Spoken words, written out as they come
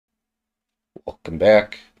Welcome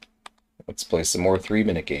back. Let's play some more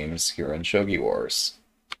 3-minute games here on Shogi Wars.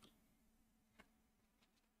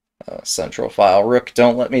 Central file, Rook,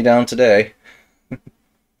 don't let me down today.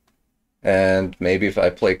 And maybe if I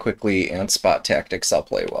play quickly and spot tactics, I'll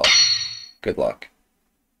play well. Good luck.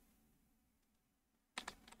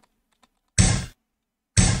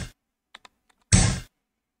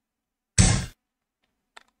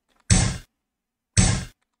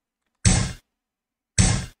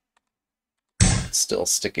 Still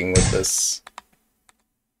sticking with this.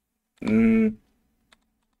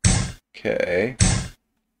 Okay.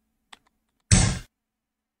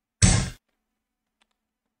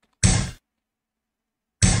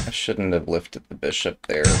 I shouldn't have lifted the bishop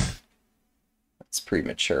there. That's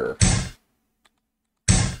premature.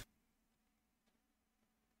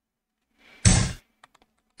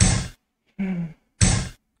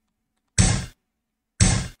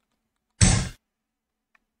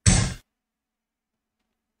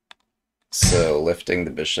 So lifting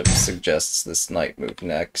the bishop suggests this knight move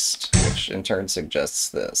next, which in turn suggests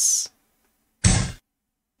this.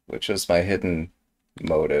 Which was my hidden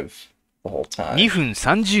motive the whole time. 2分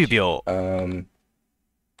30秒。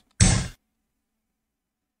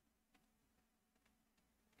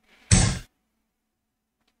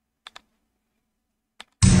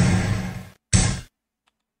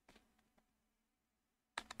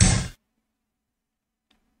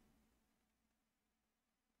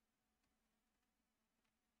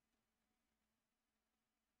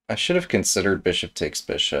I should have considered bishop takes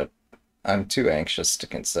bishop. I'm too anxious to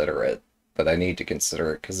consider it, but I need to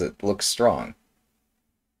consider it because it looks strong.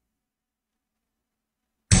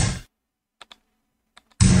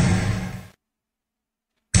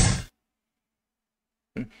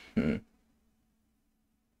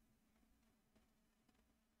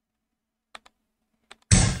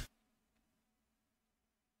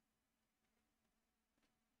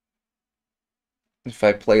 If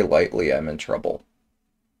I play lightly, I'm in trouble.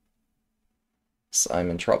 So I'm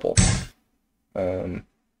in trouble. 2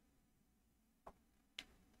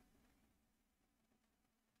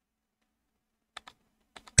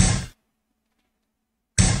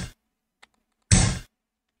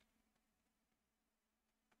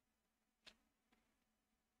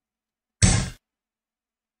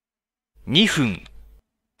分。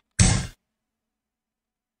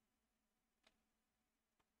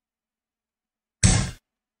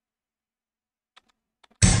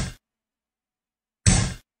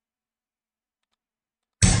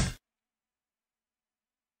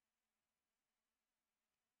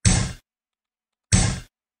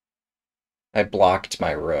I blocked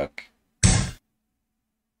my rook.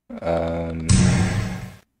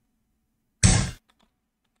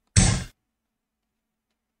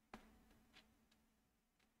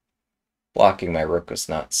 Blocking my rook was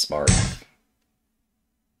not smart.1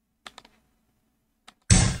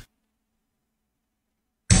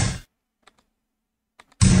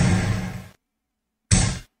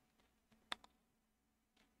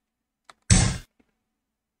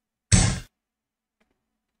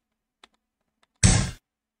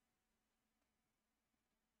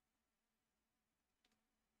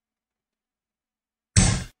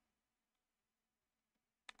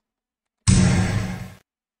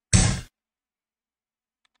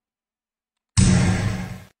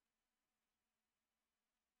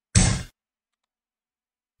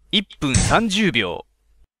分30秒。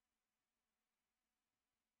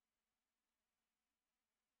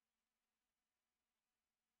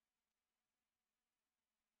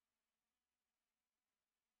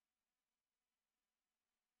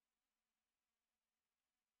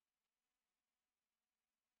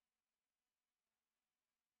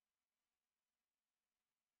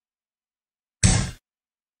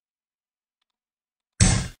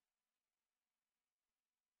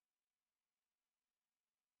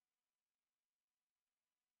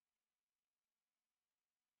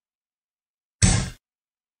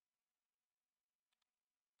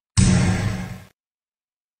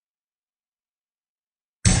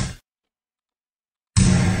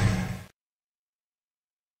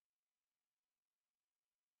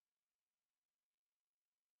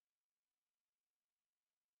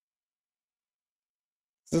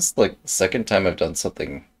This is like the second time I've done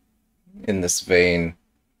something in this vein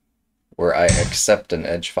where I accept an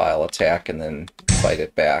edge file attack and then fight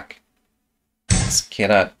it back. This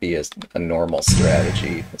cannot be a normal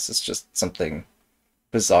strategy. This is just something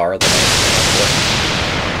bizarre that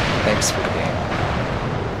I Thanks for the game.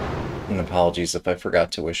 And apologies if I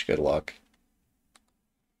forgot to wish good luck.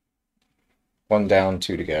 1 down,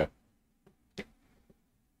 2 to go.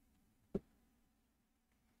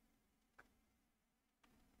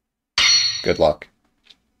 Good luck.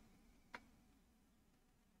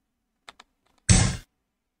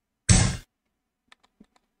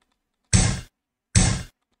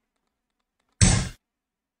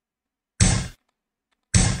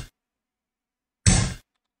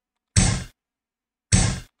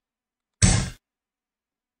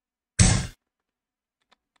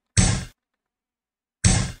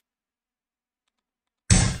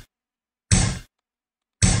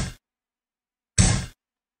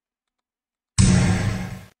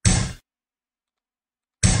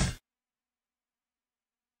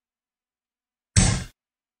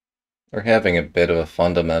 We're having a bit of a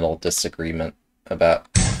fundamental disagreement about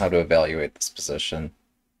how to evaluate this position.2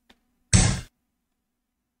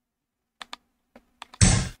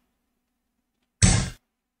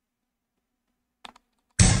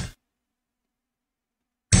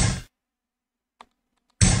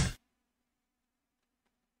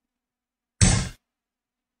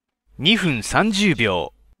分30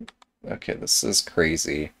秒。 Okay, this is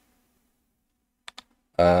crazy.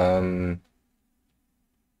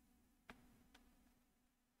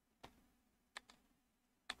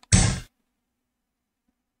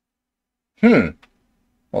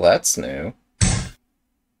 Well, that's new.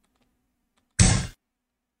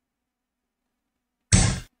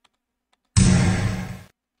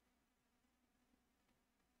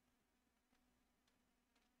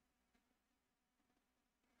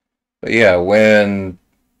 But yeah, when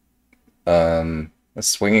a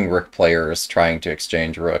swinging rook player is trying to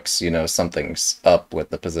exchange rooks, you know something's up with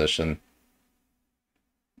the position.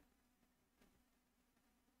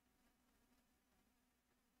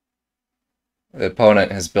 The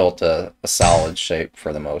opponent has built a solid shape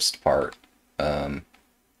for the most part, but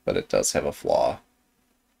it does have a flaw.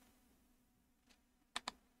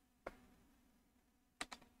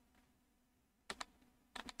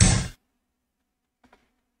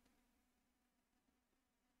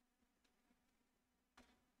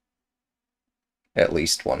 At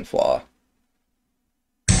least one flaw.2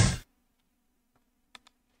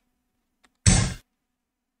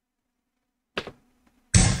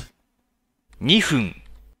分。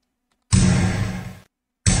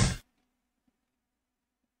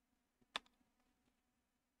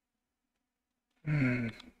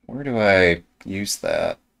 Where do I use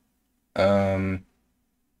that?1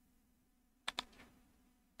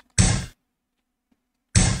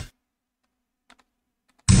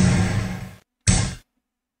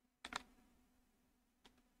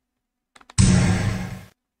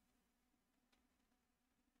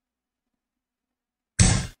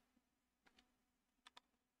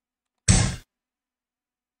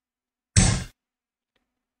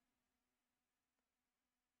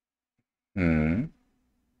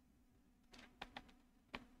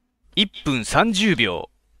分30秒。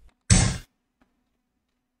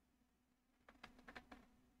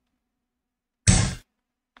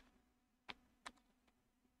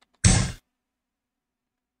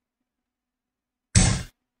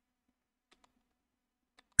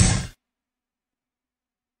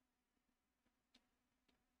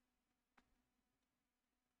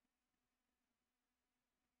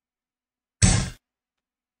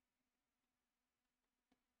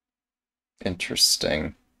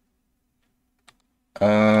 Interesting.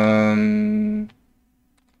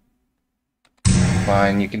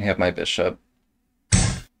 Fine, you can have my bishop.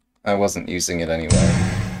 I wasn't using it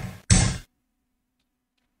anyway.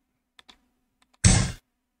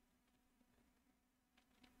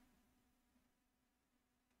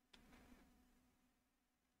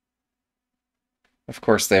 Of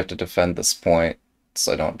course, they have to defend this point,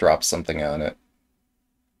 so I don't drop something on it.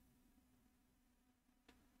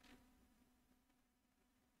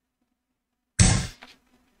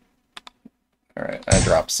 Alright, I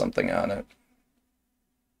dropped something on it.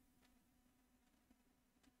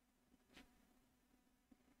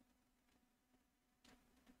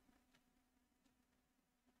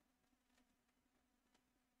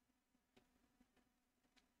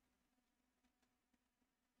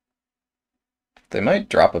 They might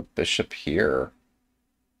drop a bishop here.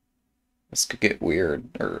 This could get weird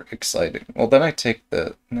or exciting. Well, then I take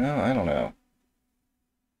the... No, I don't know.1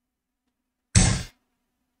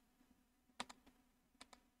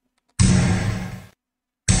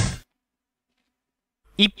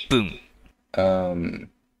分。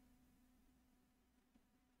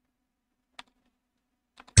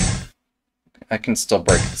 I can still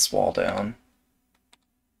break this wall down.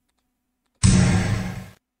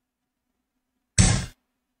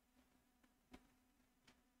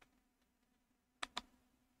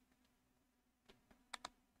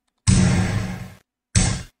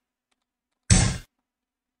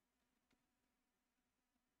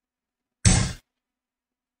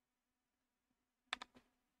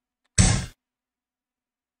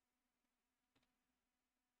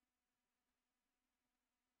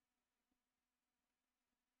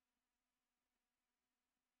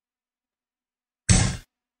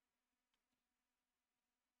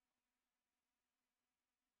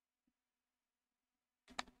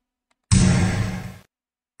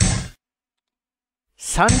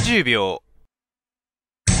 30秒。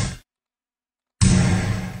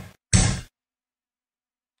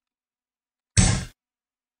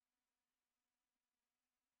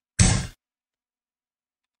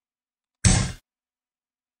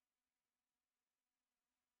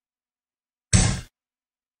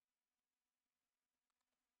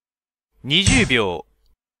20秒。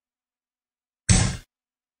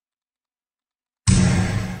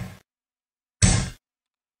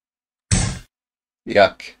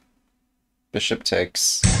Yuck. Bishop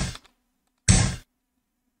takes.10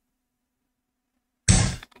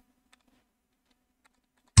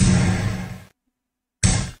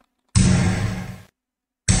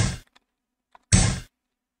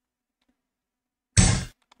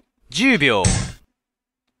秒。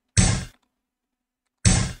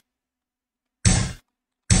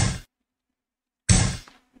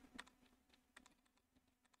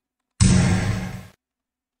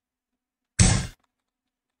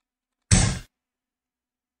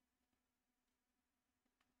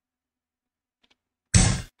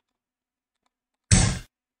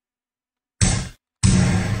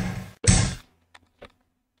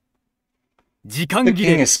時間 The 切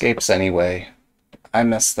king れ。 escapes anyway. I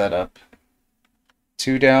messed that up.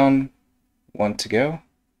 2 down, 1 to go?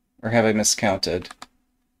 Or have I miscounted?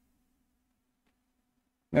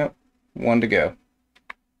 Nope, 1 to go.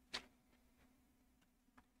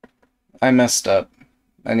 I messed up.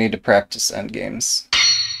 I need to practice endgames.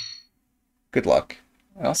 Good luck.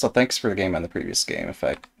 And also, thanks for the game on the previous game, if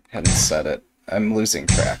I hadn't said it. I'm losing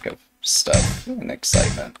track of stuff and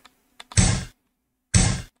excitement.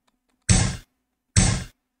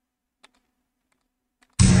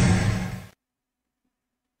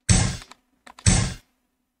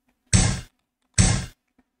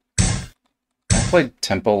 I played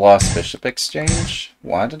Tempo Lost Bishop Exchange?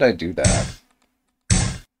 Why did I do that?2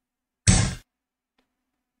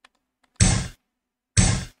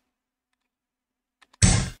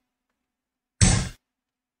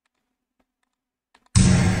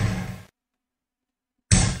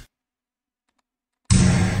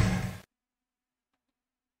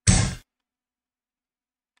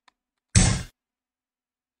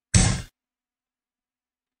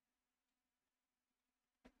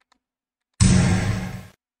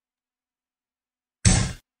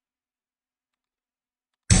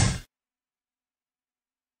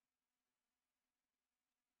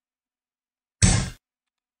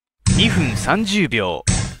分30秒。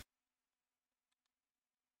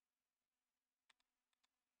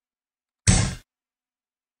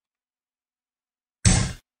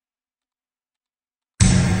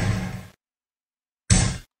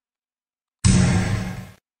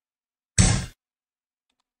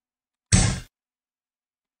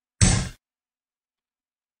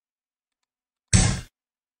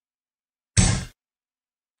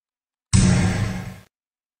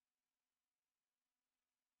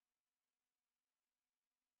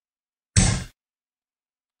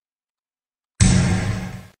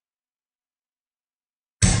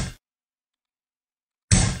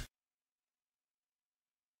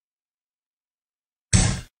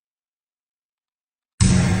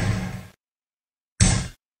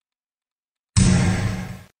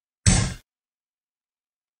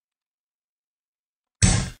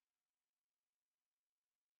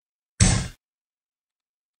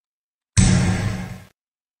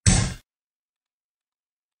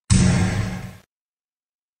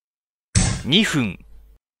2分。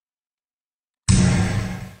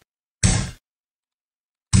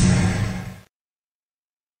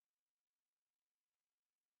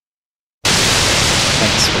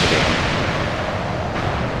Thanks for the game.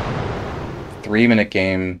 3-minute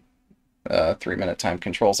game, 3-minute time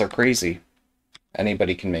controls are crazy.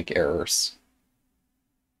 Anybody can make errors.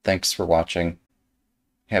 Thanks for watching.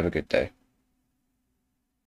 Have a good day.